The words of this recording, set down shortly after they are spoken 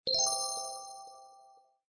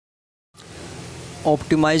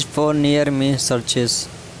optimized for near me searches.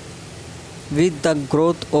 With the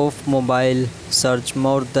growth of mobile search,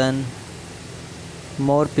 more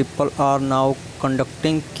people are now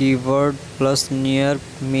conducting keyword plus near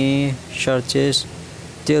me searches.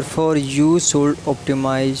 Therefore, you should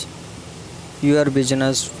optimize your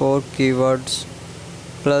business for keywords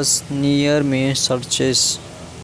plus near me searches.